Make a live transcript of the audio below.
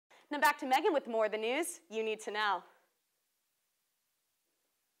Now back to Megan with more of the news you need to know.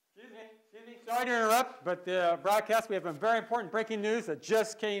 Excuse me. Sorry to interrupt, but the broadcast, we have a very important breaking news that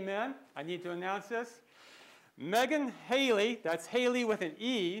just came in. I need to announce this. Meagan Haley, that's Haley with an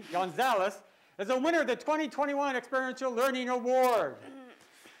E, Gonzalez, is a winner of the 2021 Experiential Learning Award.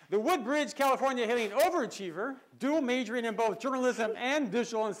 The Woodbridge, California Haley, an overachiever, dual majoring in both journalism and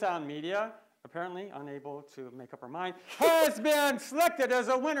visual and sound media, apparently unable to make up her mind, has been selected as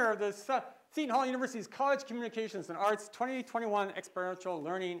a winner of the Seton Hall University's College Communications and Arts 2021 Experiential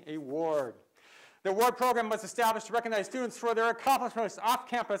Learning Award. The award program was established to recognize students for their accomplishments off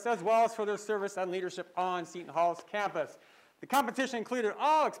campus as well as for their service and leadership on Seton Hall's campus. The competition included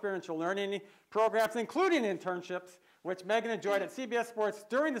all experiential learning programs, including internships, which Megan enjoyed at CBS Sports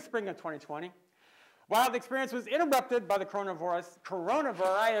during the spring of 2020. While the experience was interrupted by the coronavirus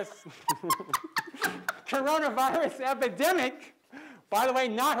epidemic, by the way,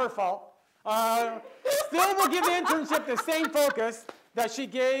 not her fault, still will give the internship the same focus that she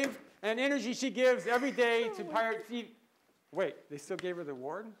gave and energy she gives every day to Pirate TV. Wait, they still gave her the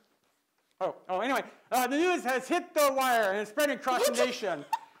award? Anyway, the news has hit the wire and is spreading across the nation.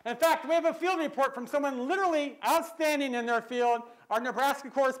 In fact, we have a field report from someone literally outstanding in their field, our Nebraska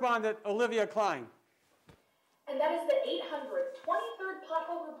correspondent, Olivia Klein. And that is the 823rd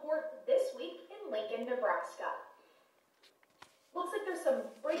pothole report this week in Lincoln, Nebraska. Looks like there's some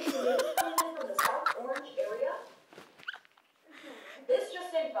breaking news coming in from the South Orange area. This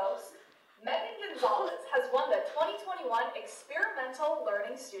just in, folks. Meagan Gonzalez has won the 2021 Experiential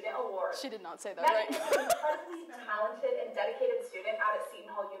Learning Student Award. She did not say that Meagan right. is an incredibly talented and dedicated student out at Seton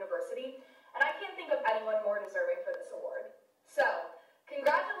Hall University, and I can't think of anyone more deserving for this award. So,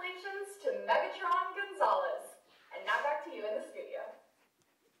 congratulations to Megatron Gonzalez. And now back to you in the studio.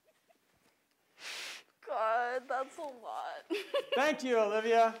 God, that's a lot. Thank you,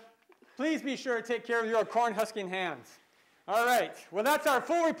 Olivia. Please be sure to take care of your corn husking hands. All right, well, that's our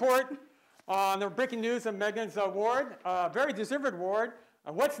full report on the breaking news of Megan's award, very deserved award.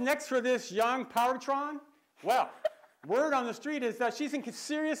 What's next for this young Powertron? Well, word on the street is that she's in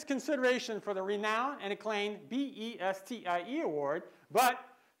serious consideration for the renowned and acclaimed BESTIE award, but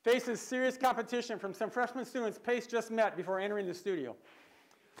faces serious competition from some freshman students Pace just met before entering the studio.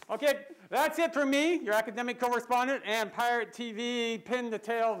 Okay, that's it for me, your academic correspondent and Pirate TV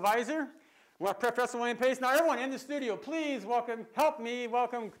pin-to-tail visor. Well, Professor William Pace. Now, everyone in the studio, please help me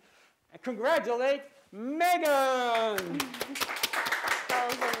welcome and congratulate Megan. That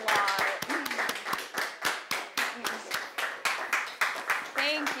was a lot.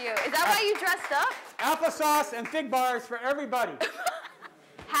 Thank you. Is that why you dressed up? Applesauce and fig bars for everybody.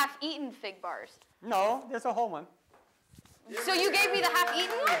 Half-eaten fig bars. No, there's a whole one. So you gave me the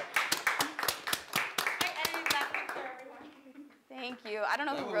half-eaten one? Thank you. I don't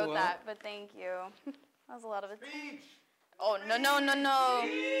know who wrote that, but thank you. That was a lot of it. Oh, no, no, no, no.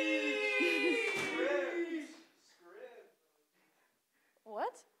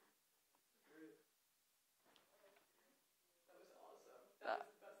 What?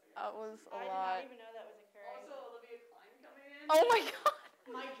 That was a lot. I did not even know that was occurring. Also, Olivia Klein coming in. Oh my God.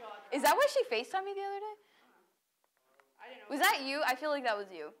 My jaw. Is that why she FaceTimed me the other day? I didn't know. Was that you? I feel like that was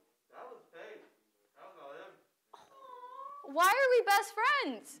you. That was Paige. That was all him. Why are we best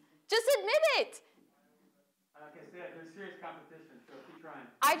friends? Just admit it. Like I said, there's serious competition, so keep trying.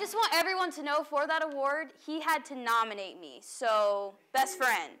 I just want everyone to know for that award, he had to nominate me. So, best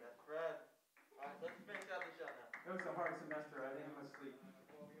friend. That's Fred. All right, let's finish out the show now. It was a hard semester. I didn't have much sleep.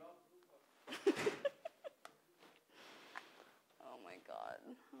 Oh my God,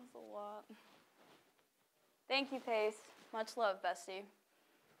 that was a lot. Thank you, Pace. Much love, bestie.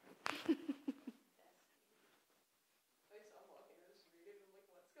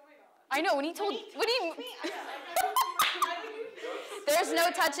 I know, when he told, there's no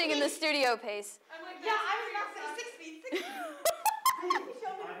touching in the studio, Pace. I'm like, yeah, I was about to say 6 feet. 6 feet.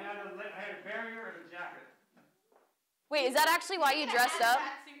 I had a barrier and a jacket. Wait, is that actually why you dressed up?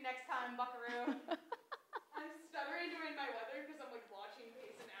 Suit next time, buckaroo. I'm stuttering during my weather because I'm like watching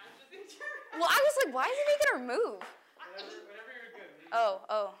Pace and Ash just interact. Well, I was like, why is he making her move? Whenever you're good.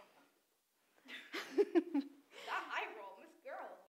 Oh.